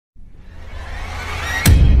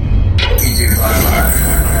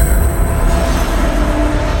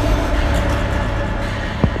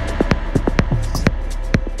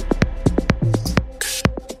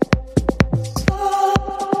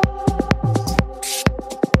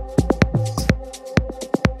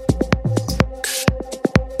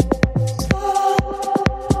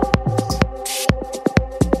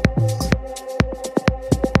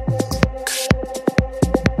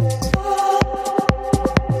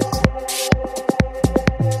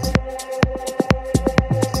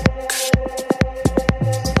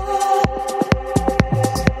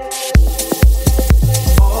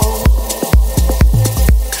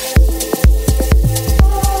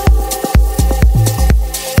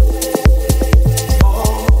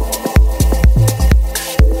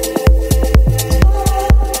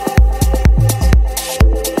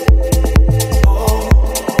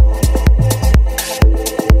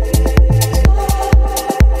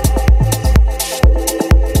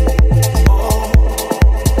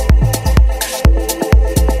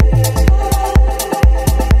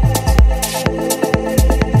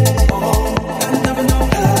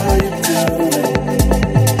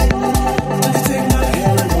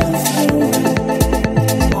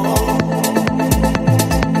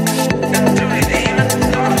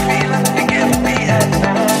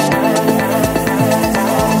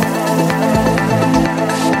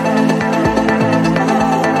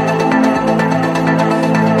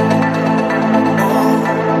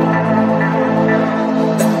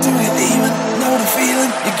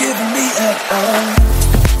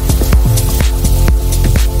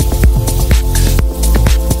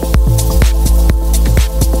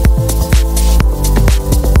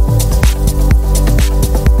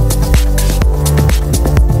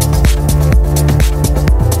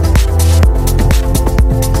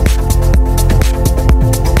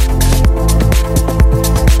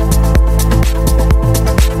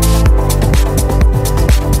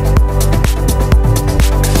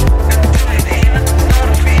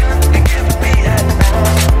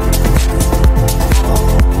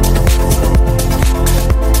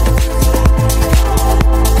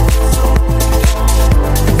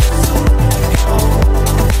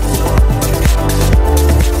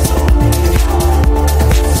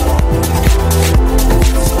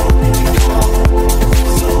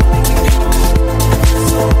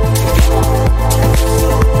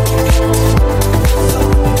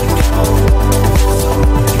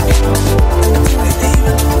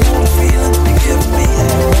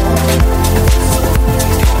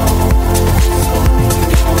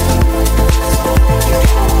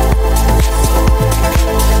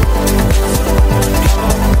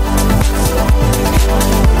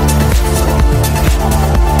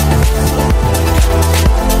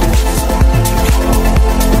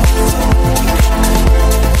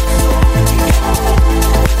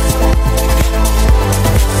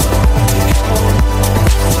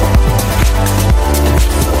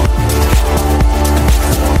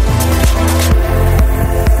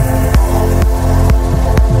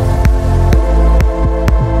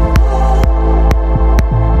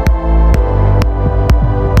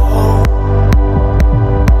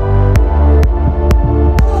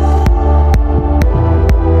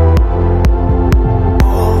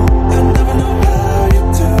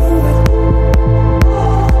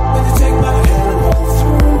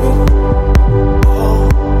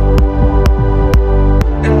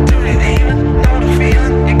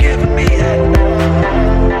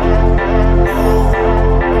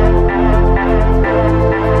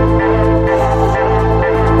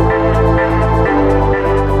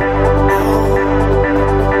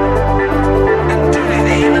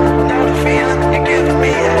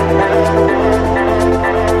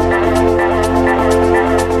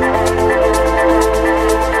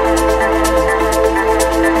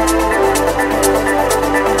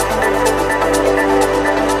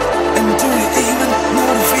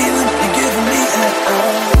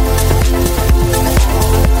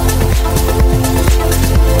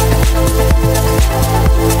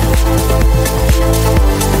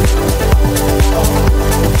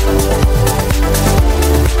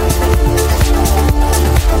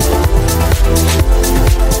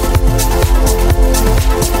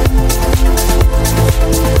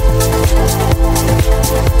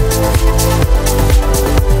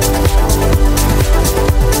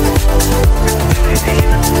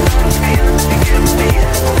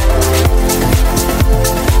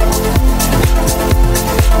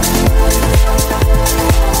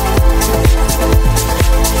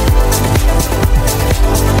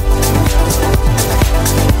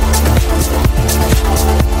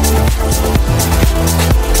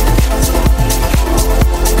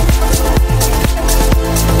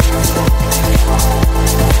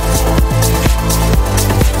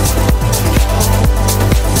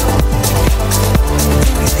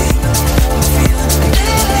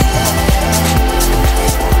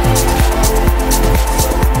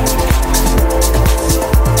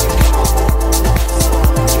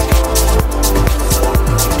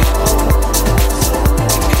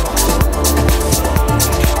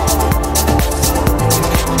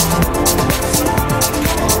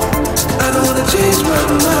change my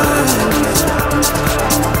mind.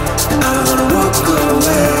 I wanna walk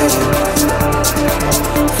away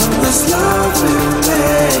from this loving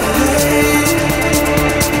place.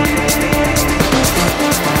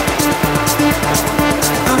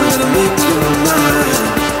 I'm gonna make you mine.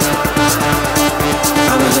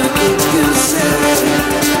 I'm gonna keep you safe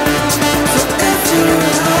forever.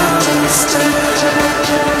 I'll stay.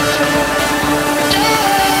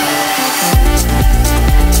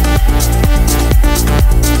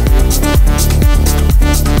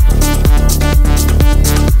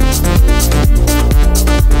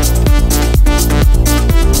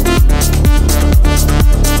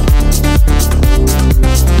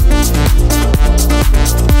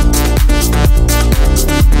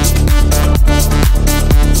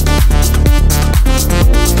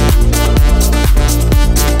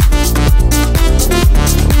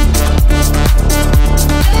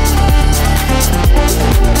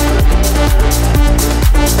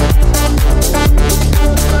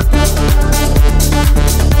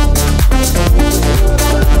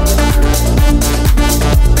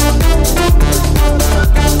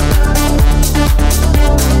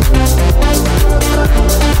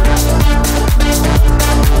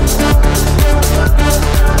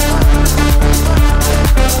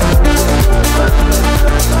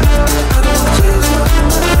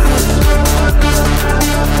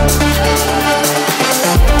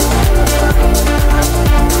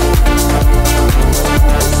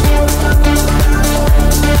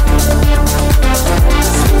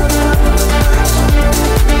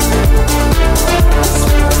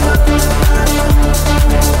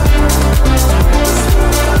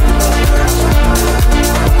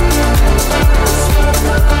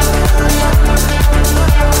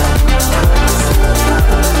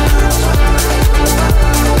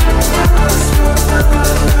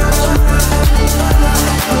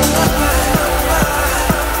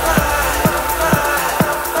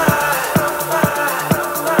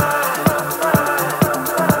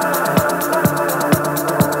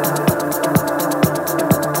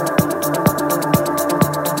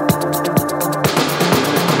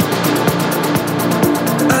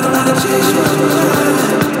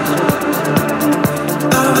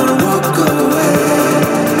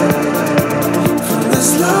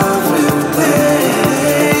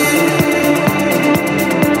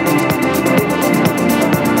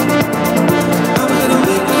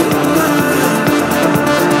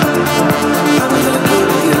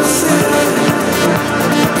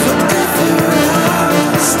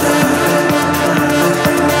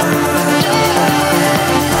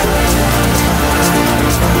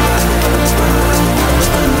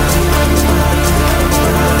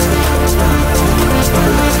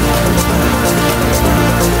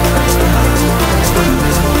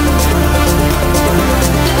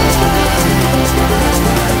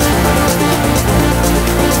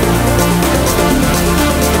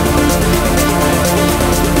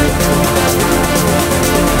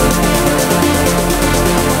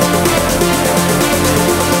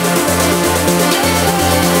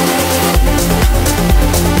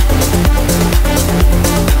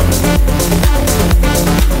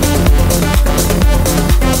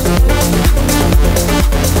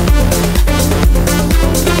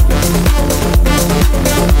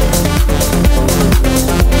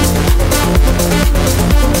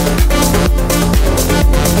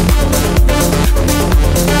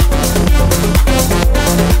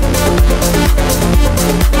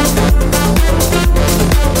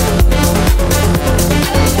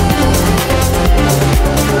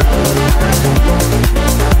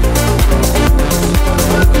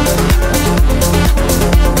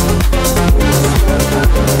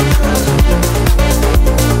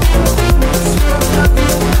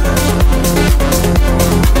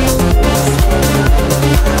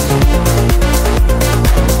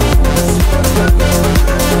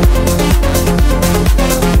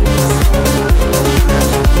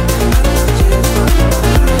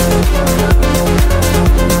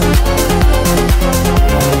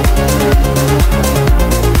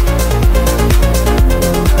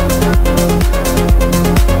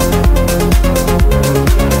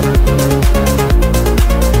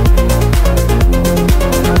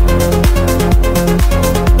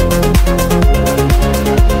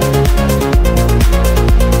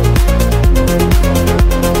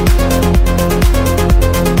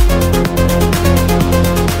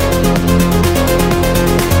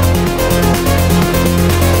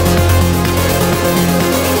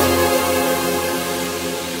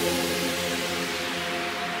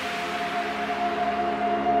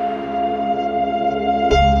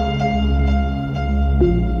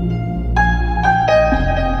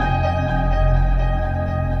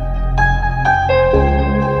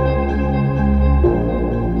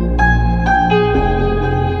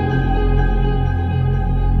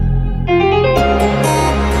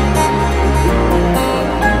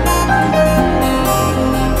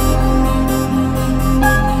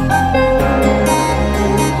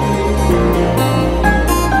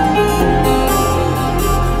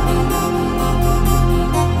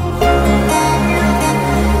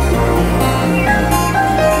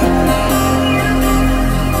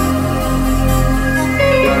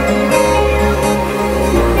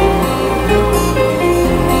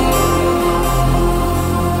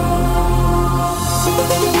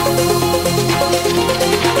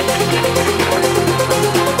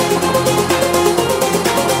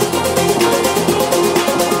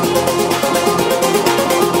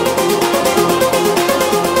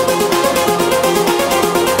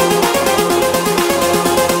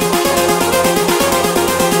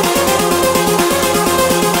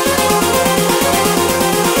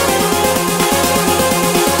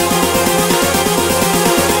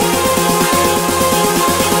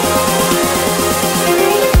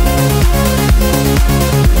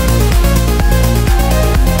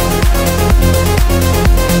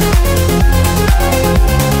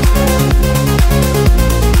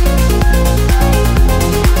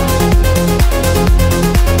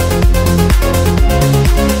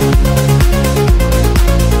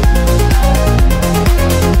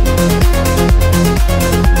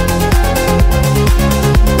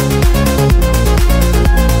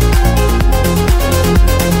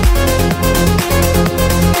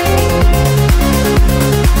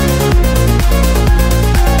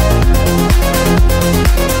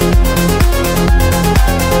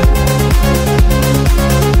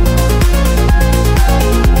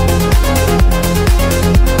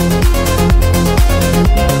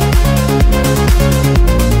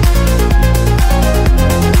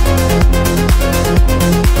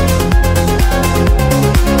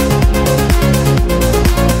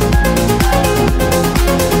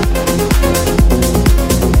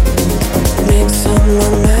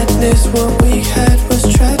 we had was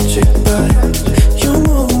tragic, but you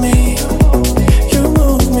moved me, you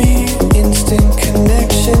moved me. Instant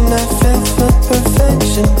connection, I fell for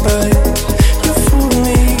perfection, but you fooled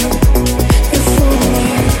me, you fooled me.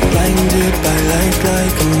 Blinded by light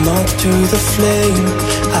like a moth to the flame.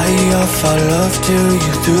 I offer love till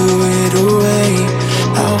you threw it away.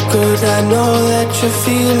 How could I know that your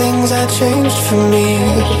feelings had changed for me?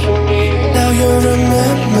 Now you're a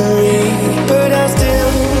memory, but I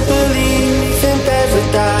still believe in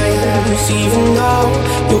paradise. Even though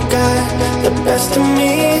you got the best of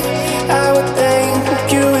me, I would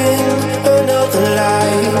thank you in another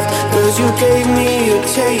life. 'Cause you gave me a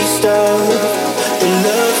taste of the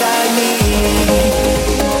love I need.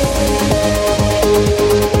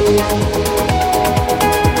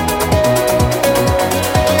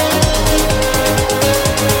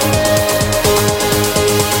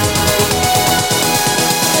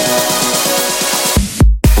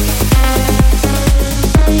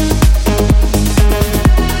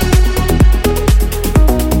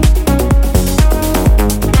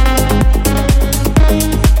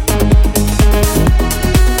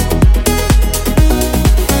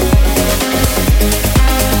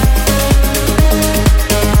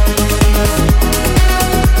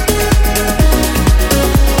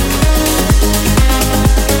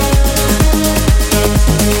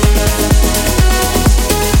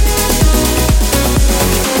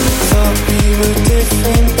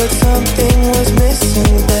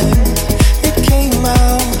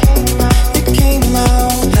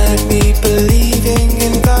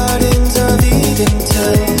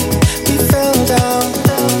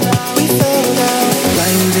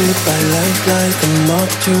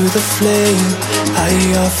 To the flame, I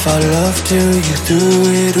offer love till you threw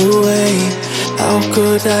it away. How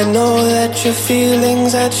could I know that your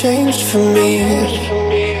feelings had changed for me?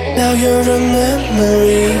 Now you're a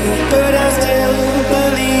memory, but I still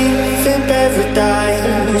believe in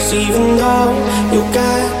paradise. Even though you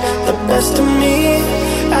got the best of me,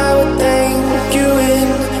 I would thank you in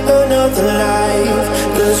another life.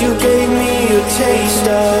 'Cause you gave me a taste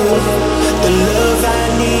of the love I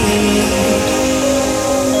need.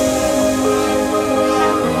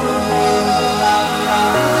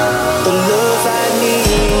 The love I need.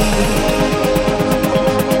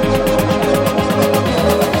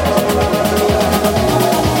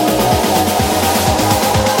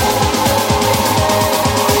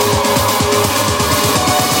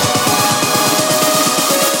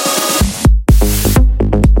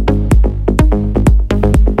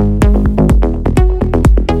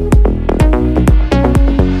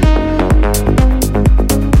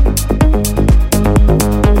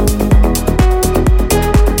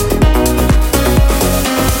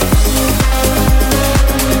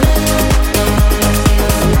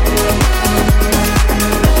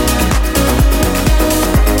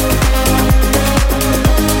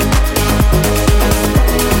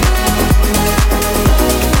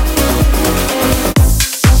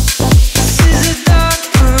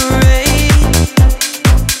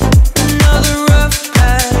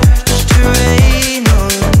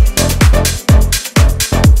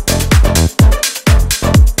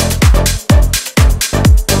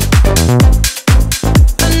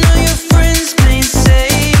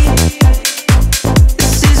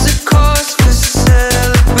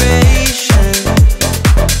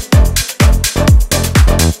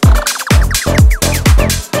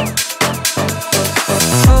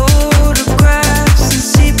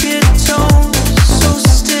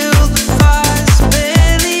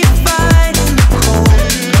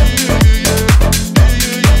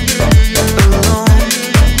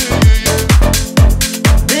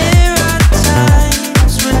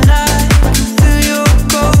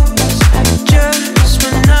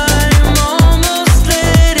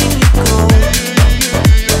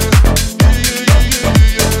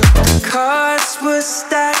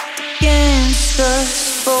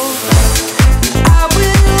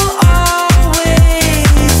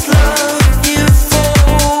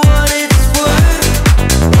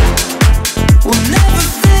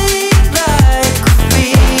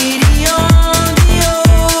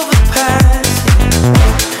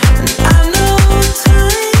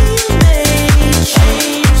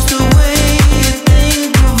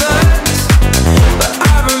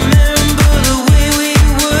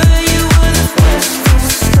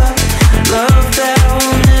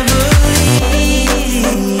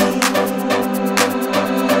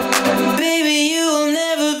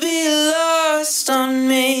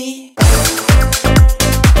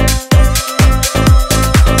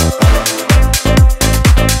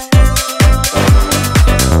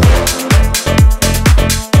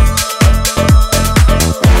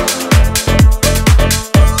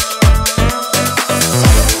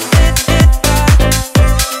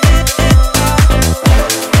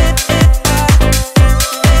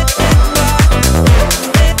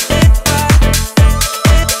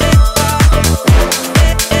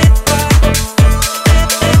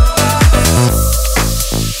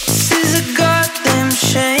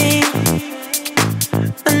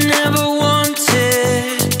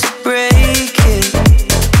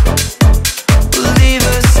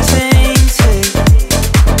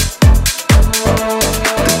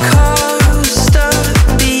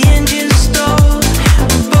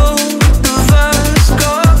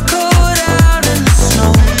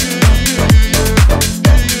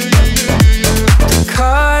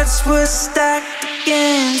 cards were stacked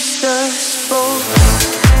against us both.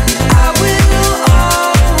 I will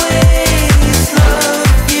always love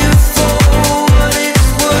you for what it's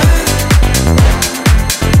worth.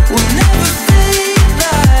 We'll never fade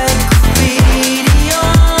like graffiti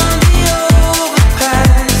on the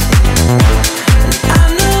overpass. And I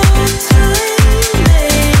know time may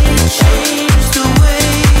change the way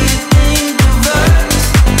you think of us,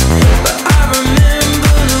 but I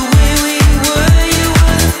remember the way we were. You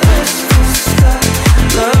were the first full stop,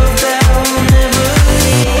 love that will never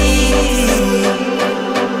leave.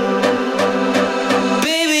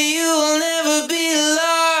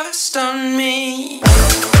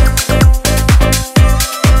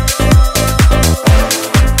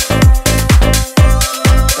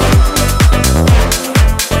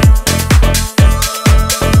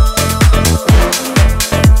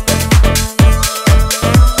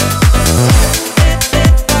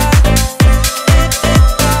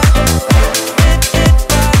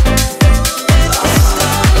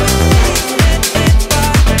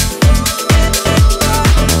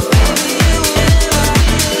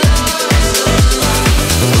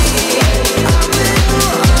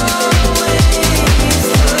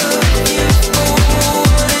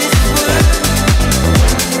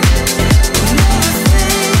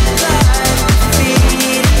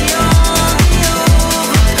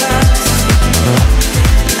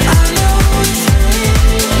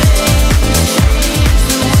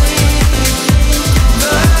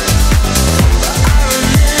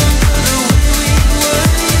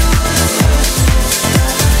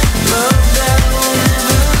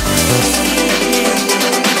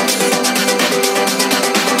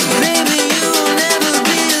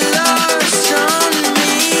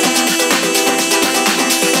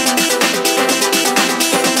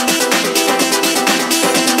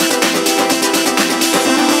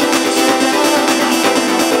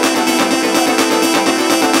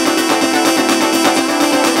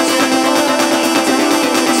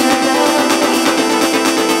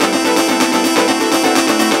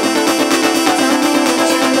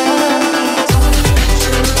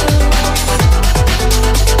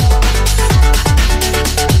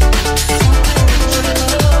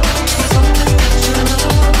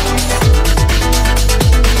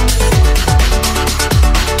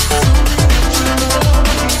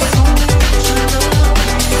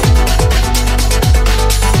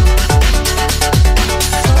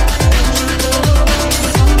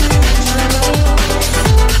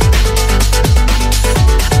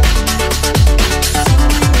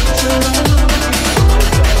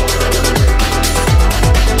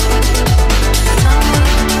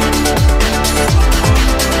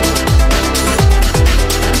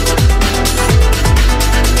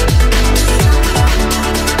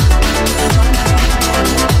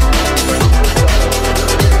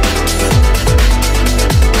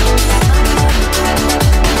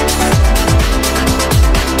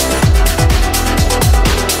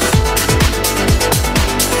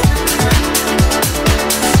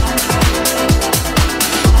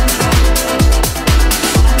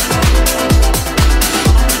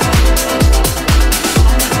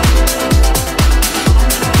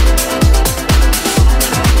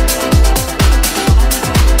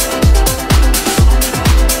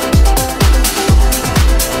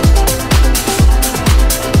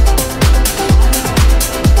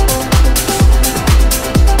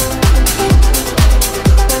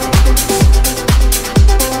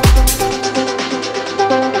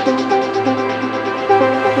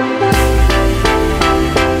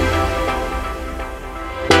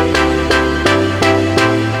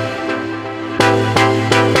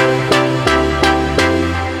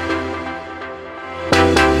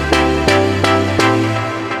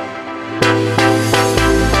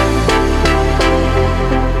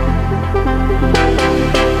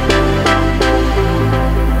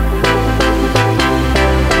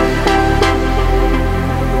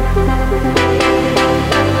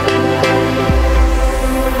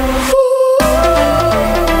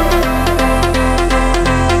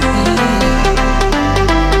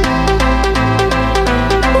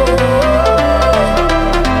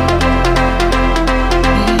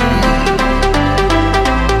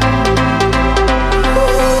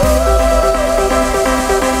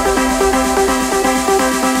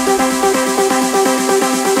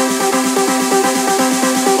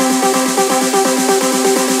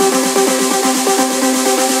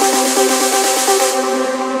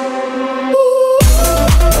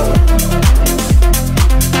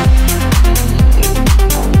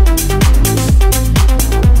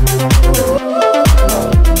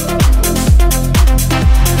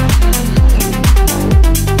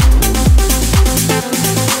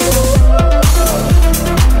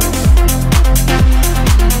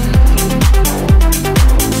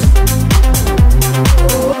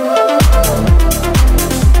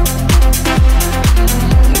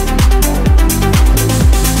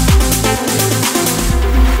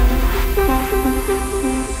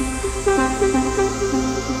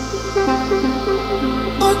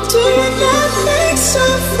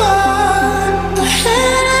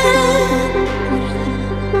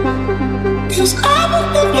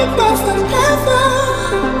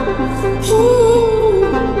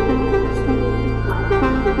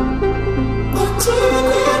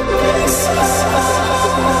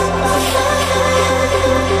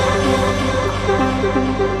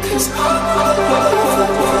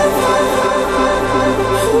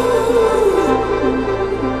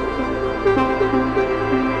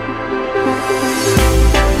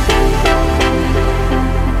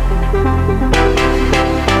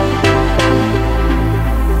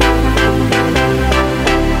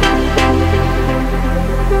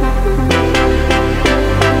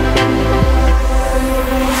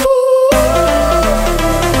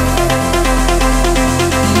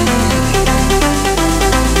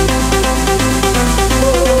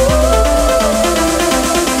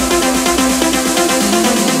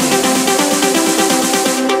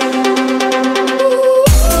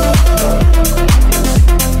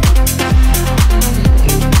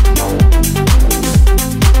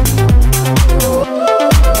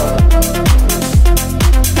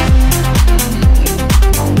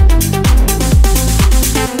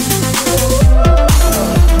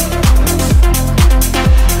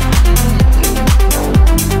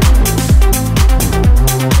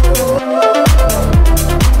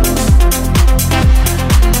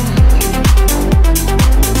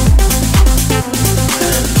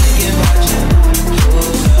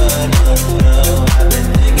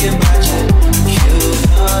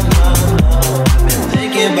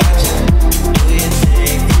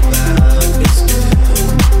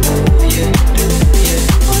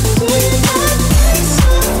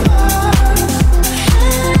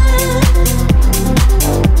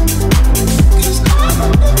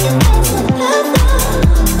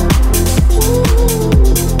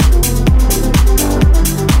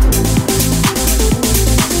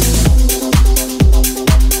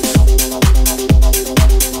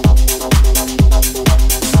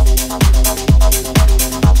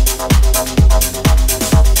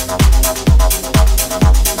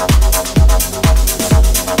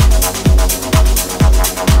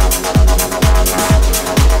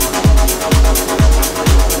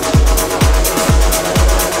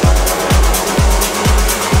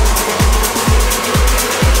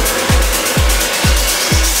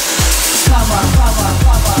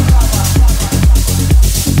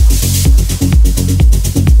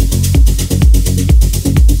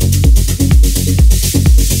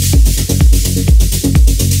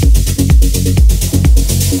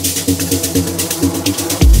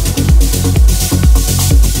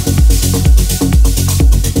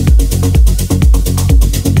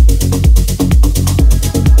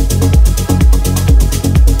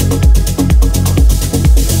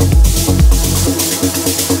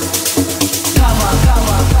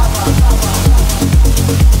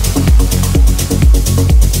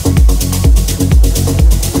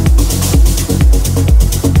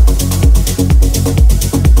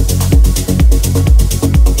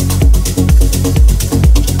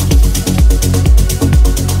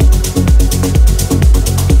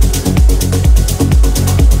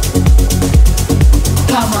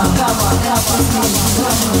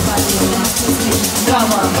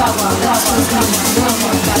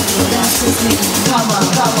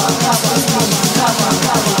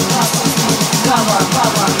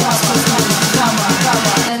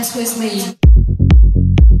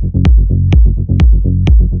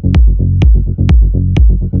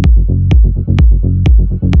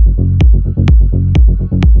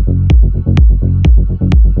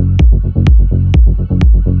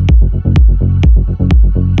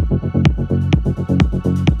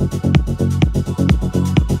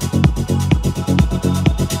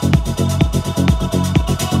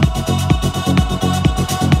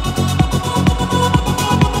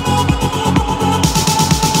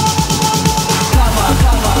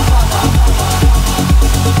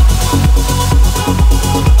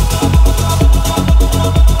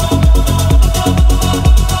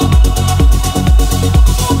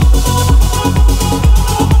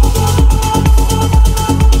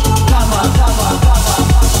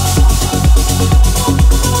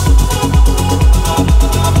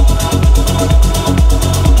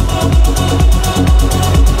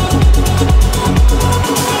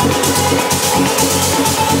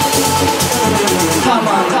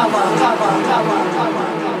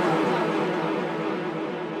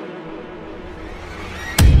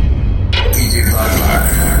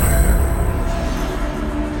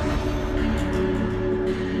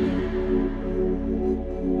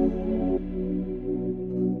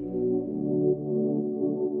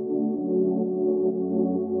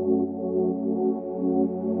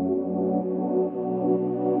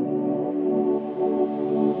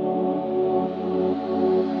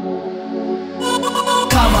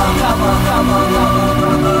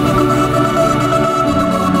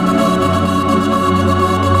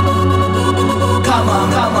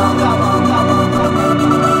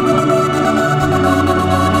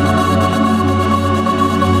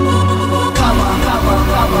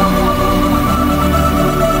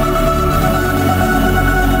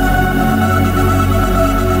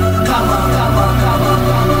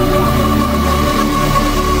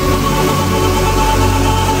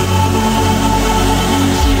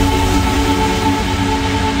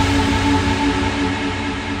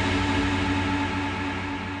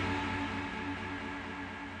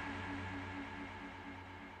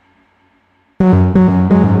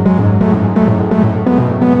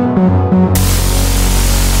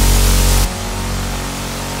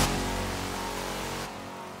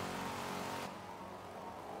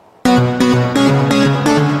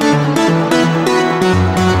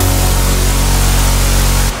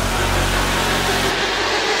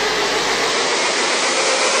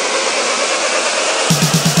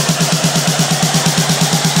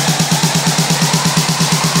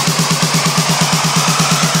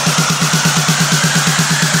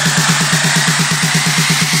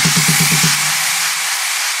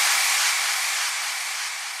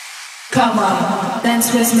 Come on,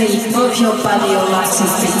 dance with me, move your body, your legs and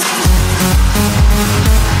feet.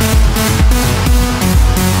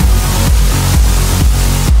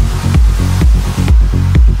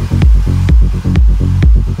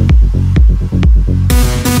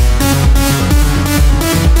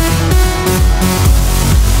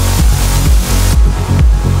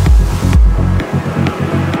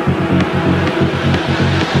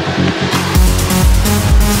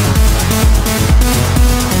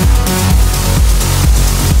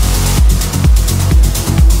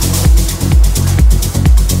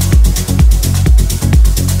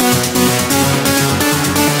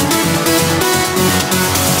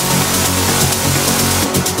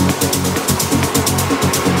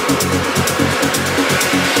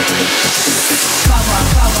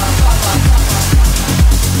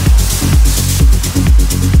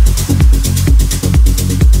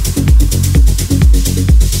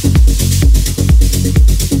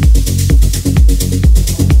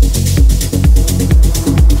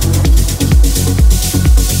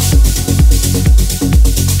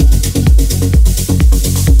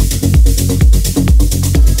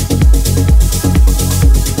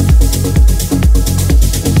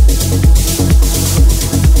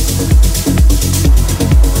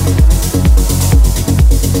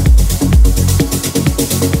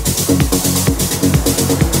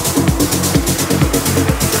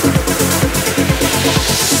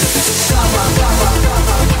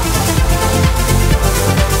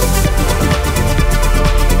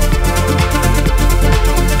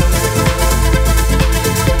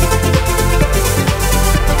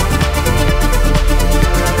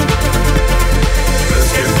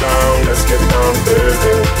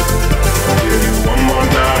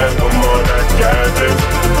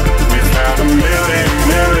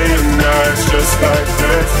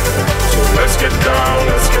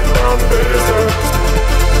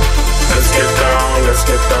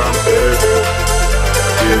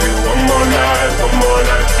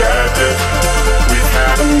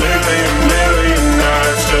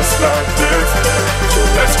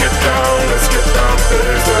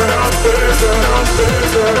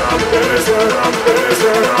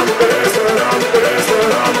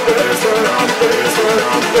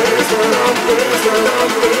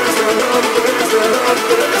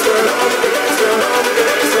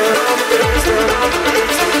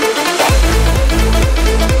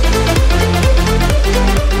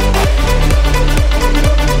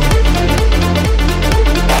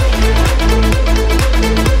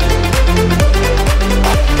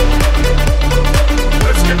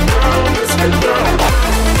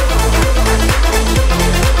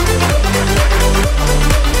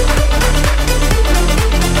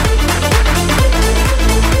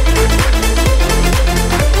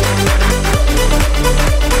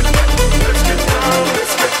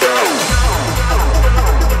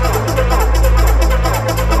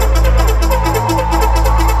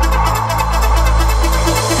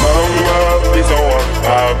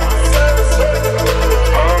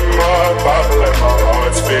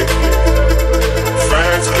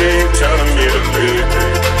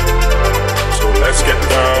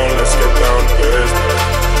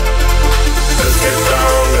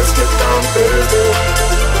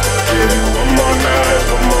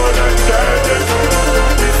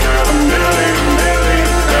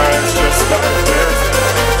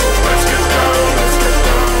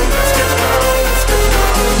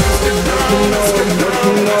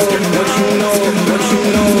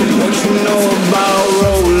 What you know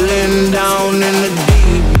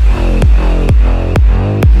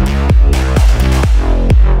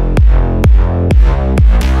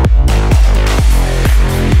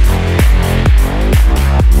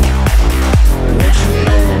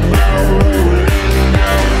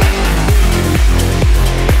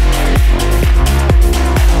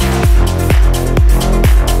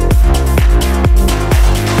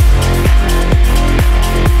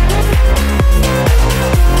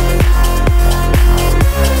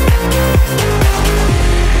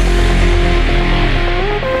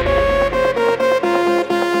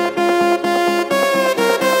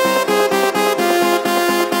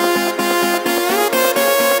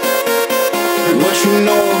you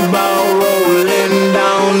know about rolling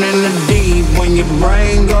down in the deep? When your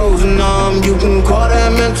brain goes numb, you can call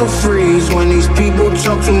that mental freeze. When these people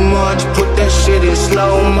talk too much, put that shit in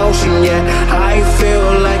slow motion. Yeah, I feel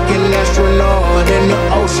like an astronaut in the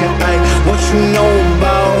ocean. Ay, what you know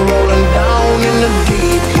about rolling down in the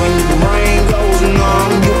deep? When your brain goes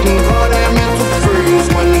numb, you can call that mental freeze.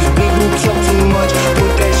 When these people talk too much,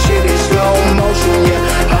 put that shit in slow motion. Yeah,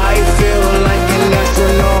 I feel like an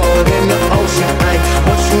astronaut in the ocean. Ay,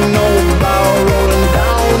 what you know about rolling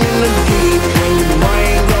down in the deep? When your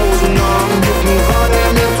brain goes numb, you can call that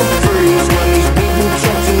mental freeze. When these people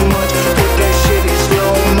talk too much, put that shit in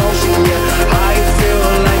slow motion. Yeah, I feel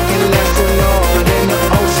like an astronaut in the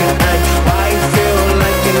ocean. Ay, I feel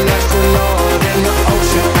like an astronaut in the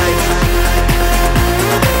ocean. Ay,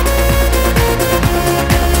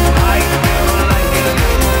 I feel like an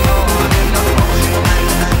astronaut in the ocean.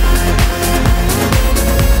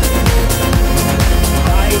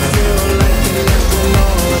 I feel like an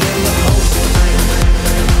astronaut in the ocean.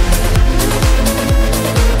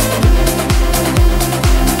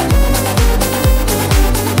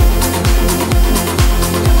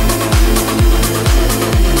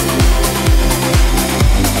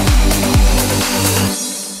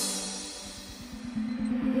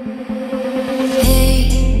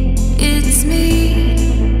 Hey, it's me.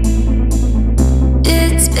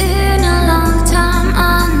 It's been a long time, I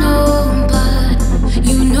know, but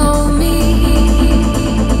you know me.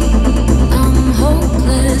 I'm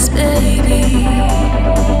hopeless, baby.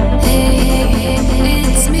 Hey,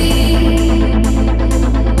 it's me.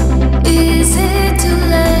 Is it too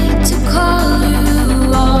late to call you?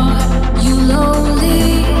 Are you lonely?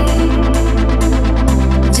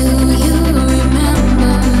 Do you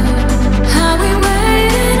remember how we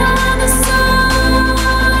waited on the sun,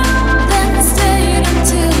 then stayed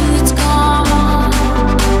until it's gone?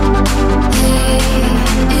 Hey,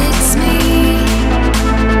 it's me.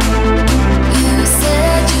 You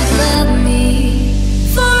said you'd love me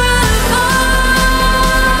forever.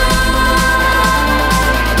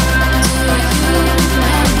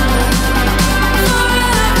 Do you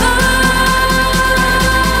remember forever?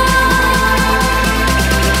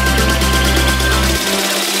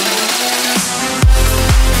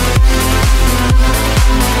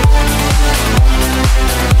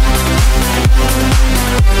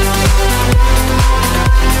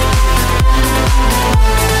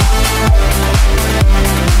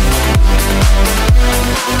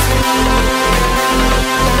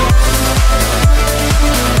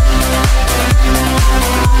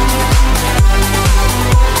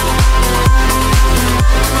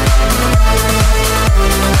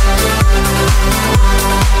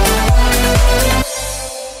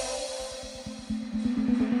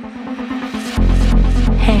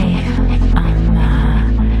 Hey,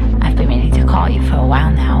 I've been meaning to call you for a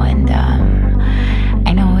while now, and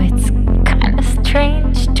I know it's kind of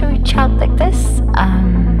strange to reach out like this,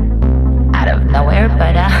 out of nowhere,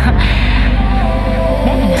 but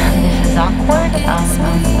man, this is awkward.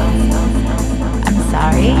 I'm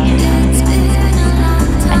sorry.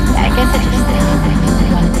 I guess I just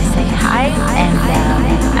wanted to say hi and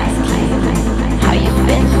ask you how you've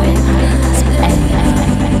been, and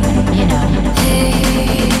you know. Hey,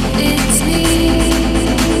 it's me.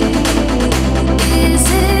 Is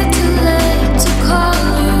it too late to call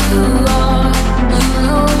you? Are you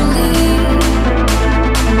lonely?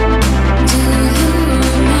 Do you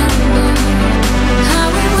remember how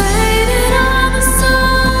we waited on the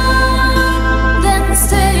sun, then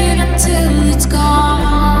stayed until it's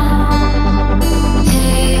gone?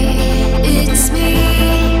 Hey, it's me.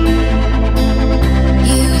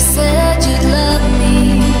 You said you'd love me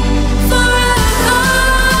forever.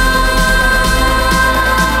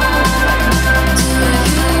 Do you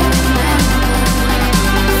remember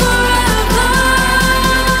forever?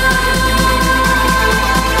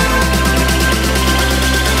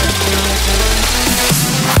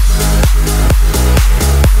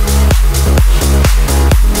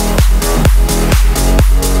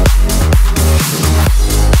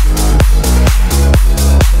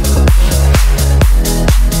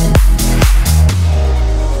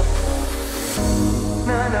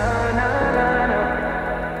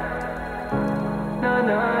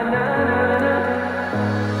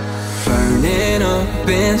 Burning up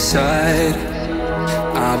inside.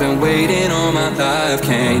 I've been waiting all my life,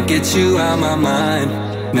 can't get you out my mind.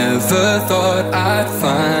 Never thought I'd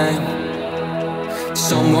find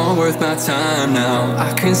someone worth my time now.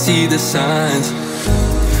 I can see the signs.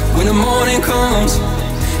 When the morning comes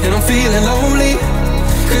and I'm feeling lonely,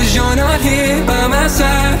 'cause you're not here by my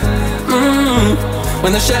side.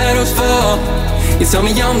 When the shadows fall You tell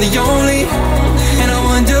me I'm the only, and I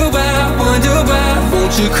wonder why,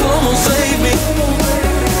 won't you come on save me?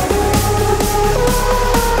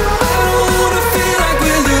 I don't wanna feel like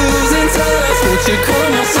we're losing touch, won't you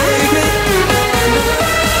come on save me?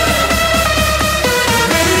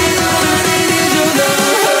 Baby, all I need is your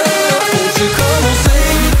love, won't you come on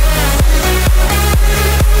save me?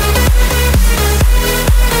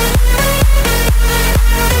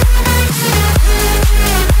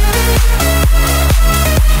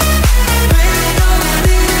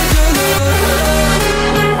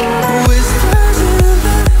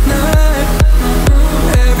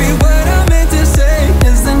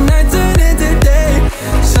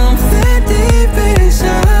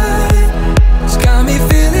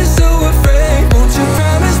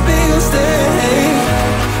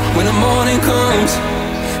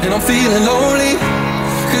 And I'm feeling lonely,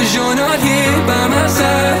 cause you're not here by my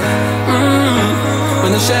side.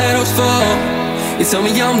 When the shadows fall, you tell me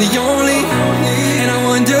I'm the only, and I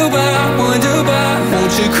wonder why, won't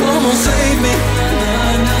you come on save me?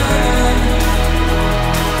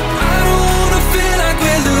 I don't wanna feel like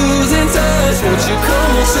we're losing touch, won't you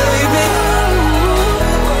come on save me?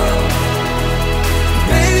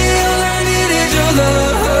 Baby, all I need is your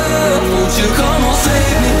love, won't you come on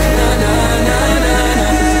save me? Nah, nah, nah, nah.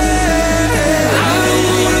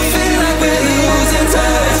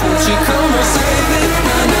 Won't you come and save me?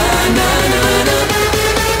 Na na na na na.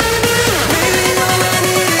 Baby, all I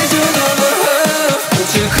need is your love.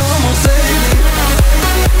 Won't you come and save me?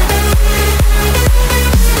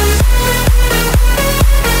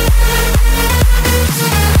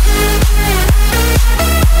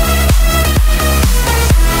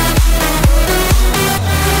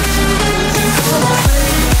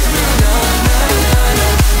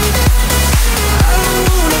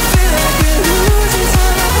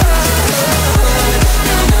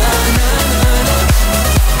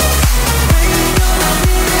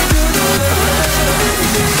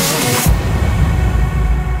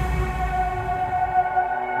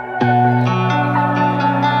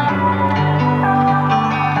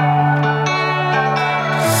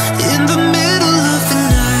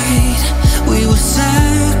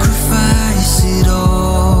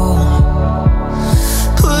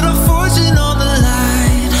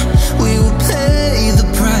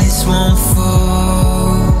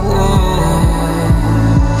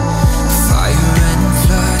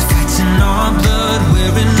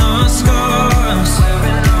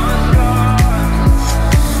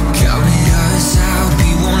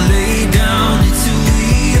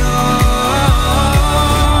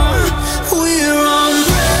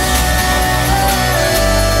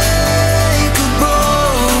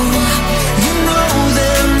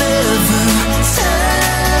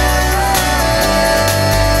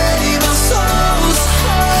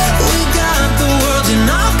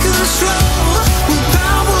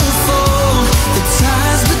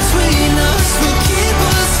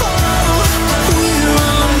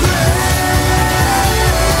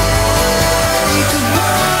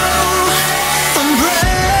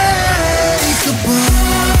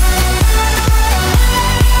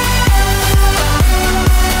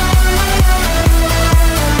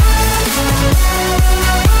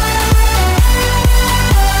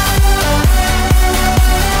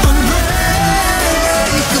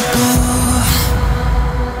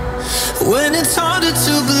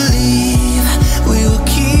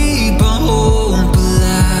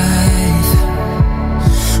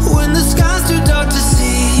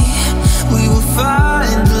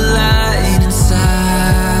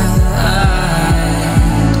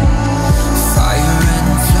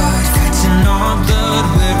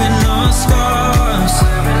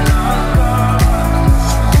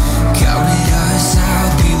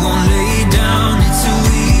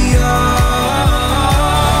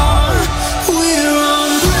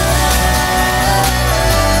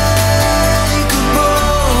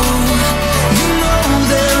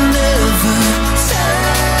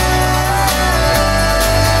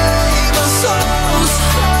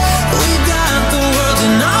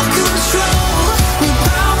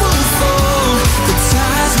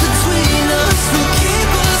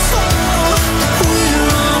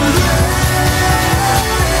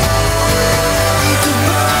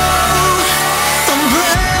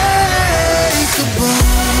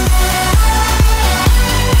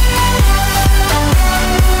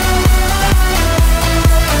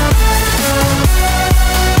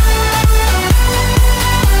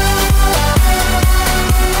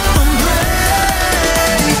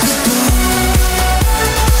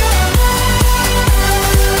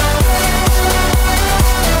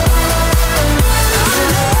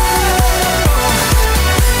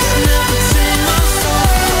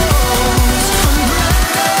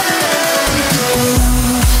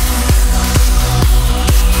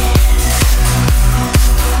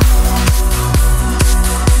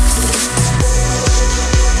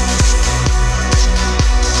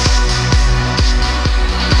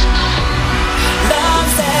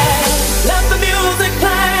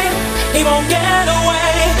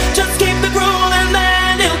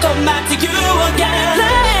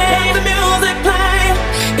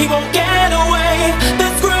 won't get away.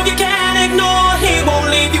 This groove you can't ignore, he won't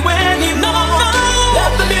leave you anymore.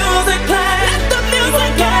 Let the music play, let the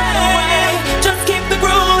music get away. Just keep the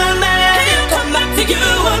groove and then he'll come back to you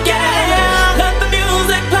again. Let the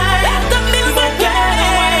music play, let the music get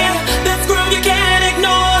away. This groove you can't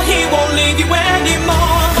ignore, he won't leave you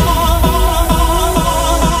anymore.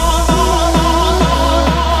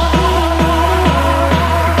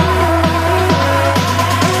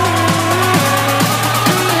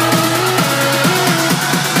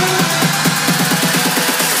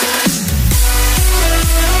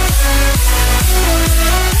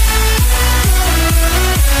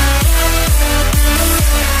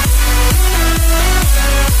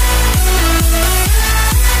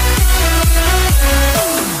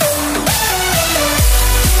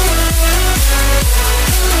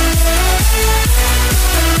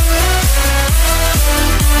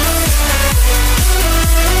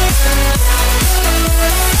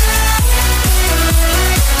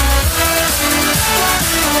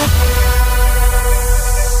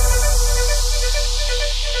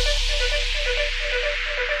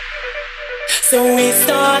 So we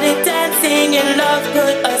started dancing and love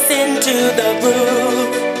put us into the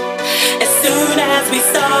groove. As soon as we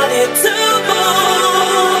started to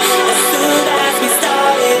move, as soon as we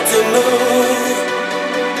started to move,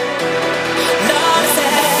 love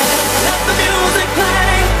said, let the music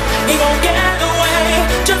play, he won't get away.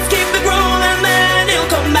 Just keep the groove and then he'll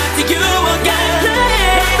come back to you again.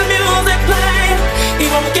 Let the music play, he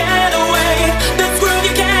won't get away. This groove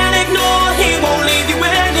you can't ignore, he won't leave you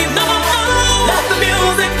anymore. Let the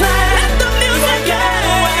music play, let the music get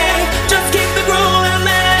away. Just keep the groove and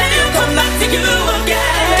then he'll come back to you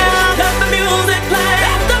again. Let the music play,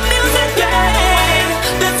 let the music get away.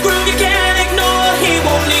 This groove you can't ignore, he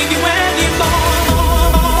won't leave you anymore.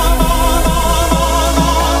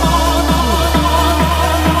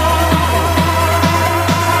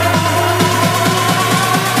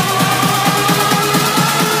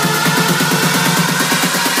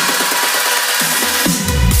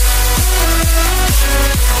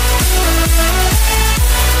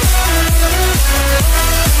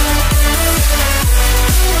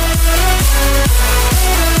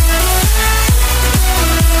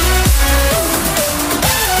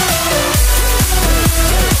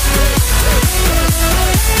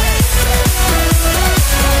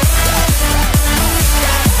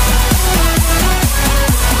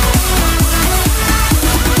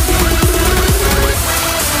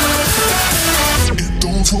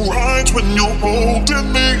 When you're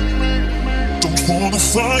holding me, don't wanna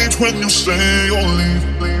fight when you say or leave.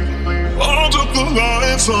 Under the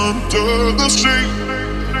lights, under the street,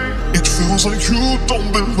 it feels like you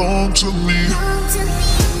don't belong to me.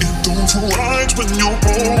 It don't feel right when you're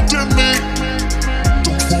holding me.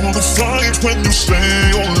 Don't wanna fight when you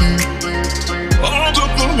say or leave. Under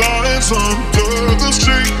the lights, under the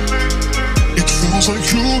street, it feels like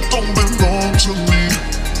you don't belong to me.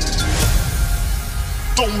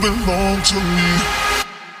 Don't belong to me.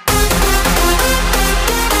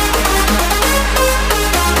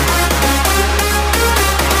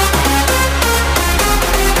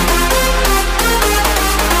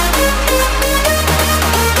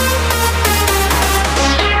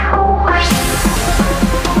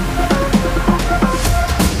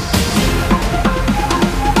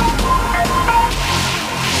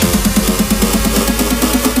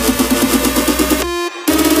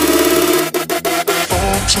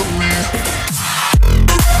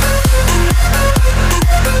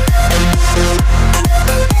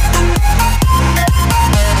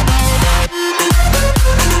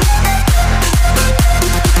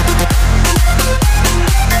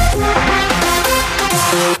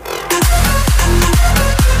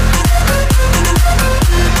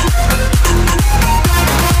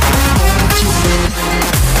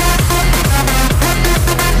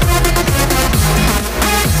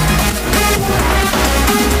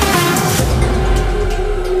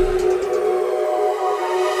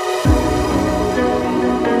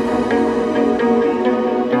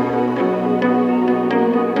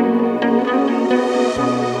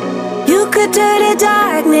 Turn the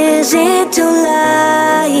darkness into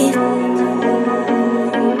light.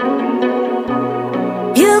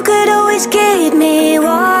 You could always keep me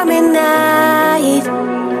warm at night.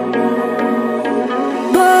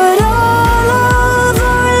 But all of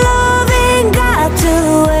our love ain't got to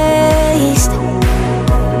waste.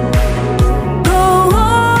 Go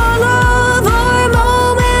all of our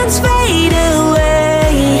moments fade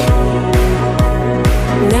away.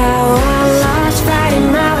 Now I'm lost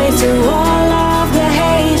fighting my way to all of the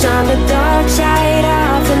haze on the dark side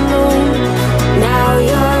of the moon.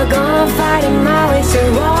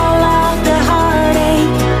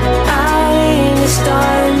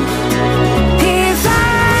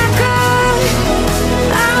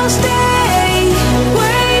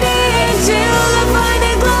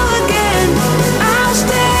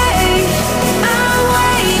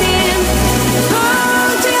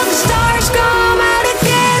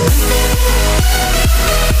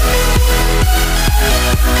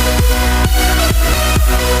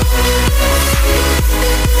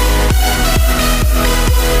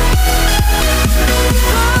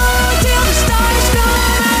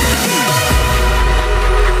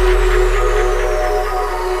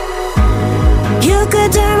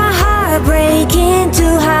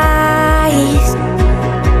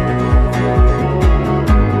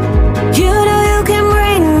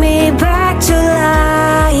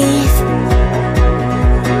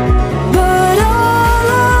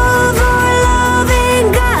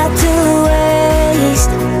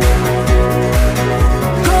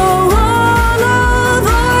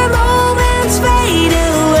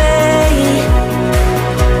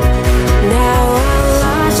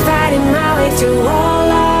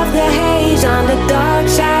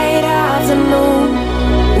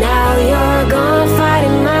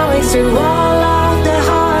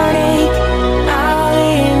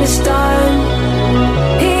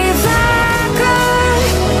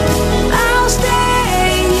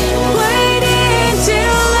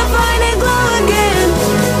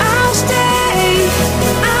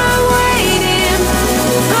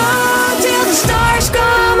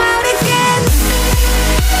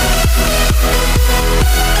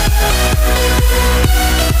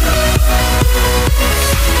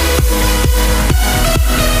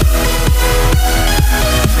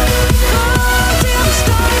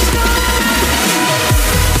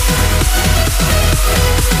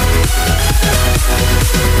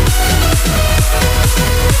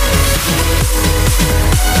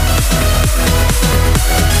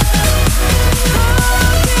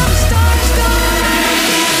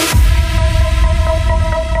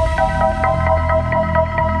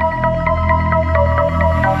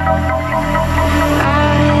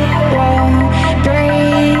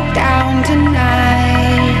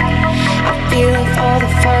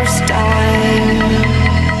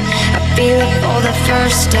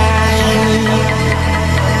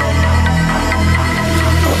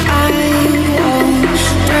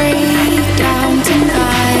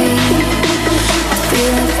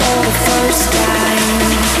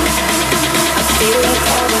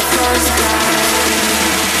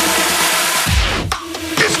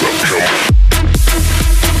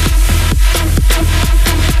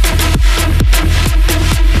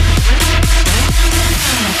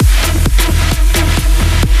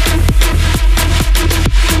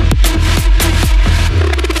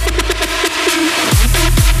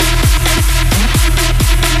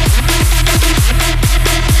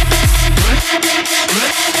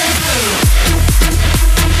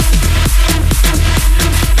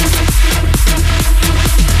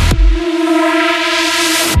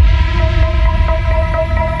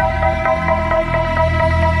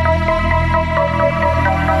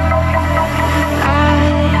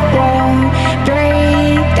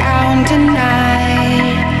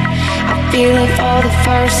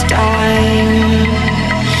 first time.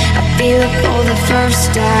 I feel it for the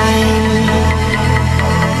first time.